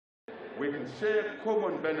we can share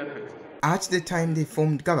common benefits. At the time they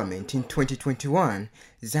formed government in 2021,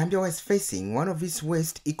 Zambia was facing one of its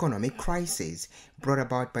worst economic crises, brought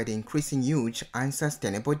about by the increasing huge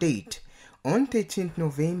unsustainable debt. On 13th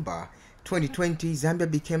November 2020,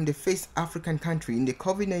 Zambia became the first African country in the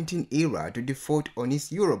COVID-19 era to default on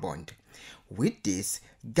its Eurobond. With this,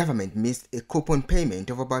 government missed a coupon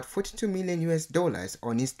payment of about $42 million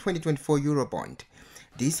on its 2024 Eurobond.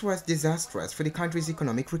 This was disastrous for the country's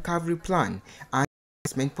economic recovery plan and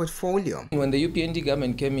investment portfolio. When the UPND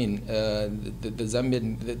government came in, the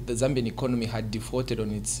Zambian economy had defaulted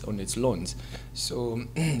on its loans, so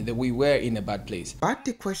we were in a bad place. But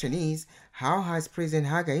the question is, how has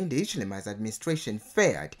President HAKAINDE HICHILEMA's administration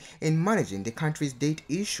fared in managing the country's debt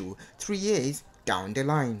issue 3 years down the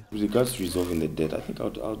line? With regards to resolving the debt, I think I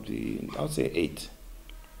would say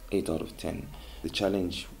 8 out of 10. The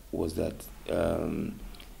challenge was that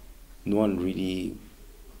no one really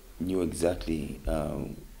knew exactly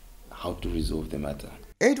how to resolve the matter.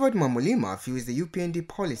 EDWARD MWAMULIMA feels the UPND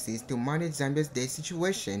policies to manage Zambia's debt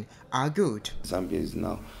situation are good. Zambia is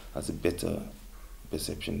now has a better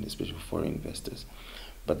perception, especially for foreign investors.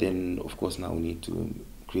 But then, of course, now we need to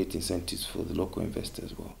create incentives for the local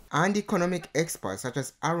investors as well. And economic experts such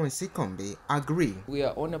as AARON SIKOMBE agree. We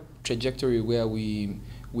are on a trajectory where we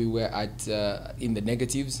were at in the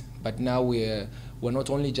negatives, but now we're not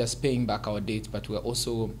only just paying back our debt, but we're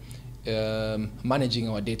also managing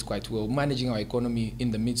our debt quite well, managing our economy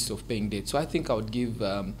in the midst of paying debt. So I think I would give,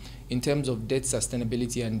 in terms of debt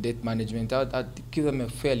sustainability and debt management, I'd give them a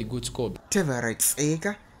fairly good score. Teverai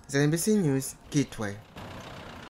Dzeka, ZNBC News, Kitwe.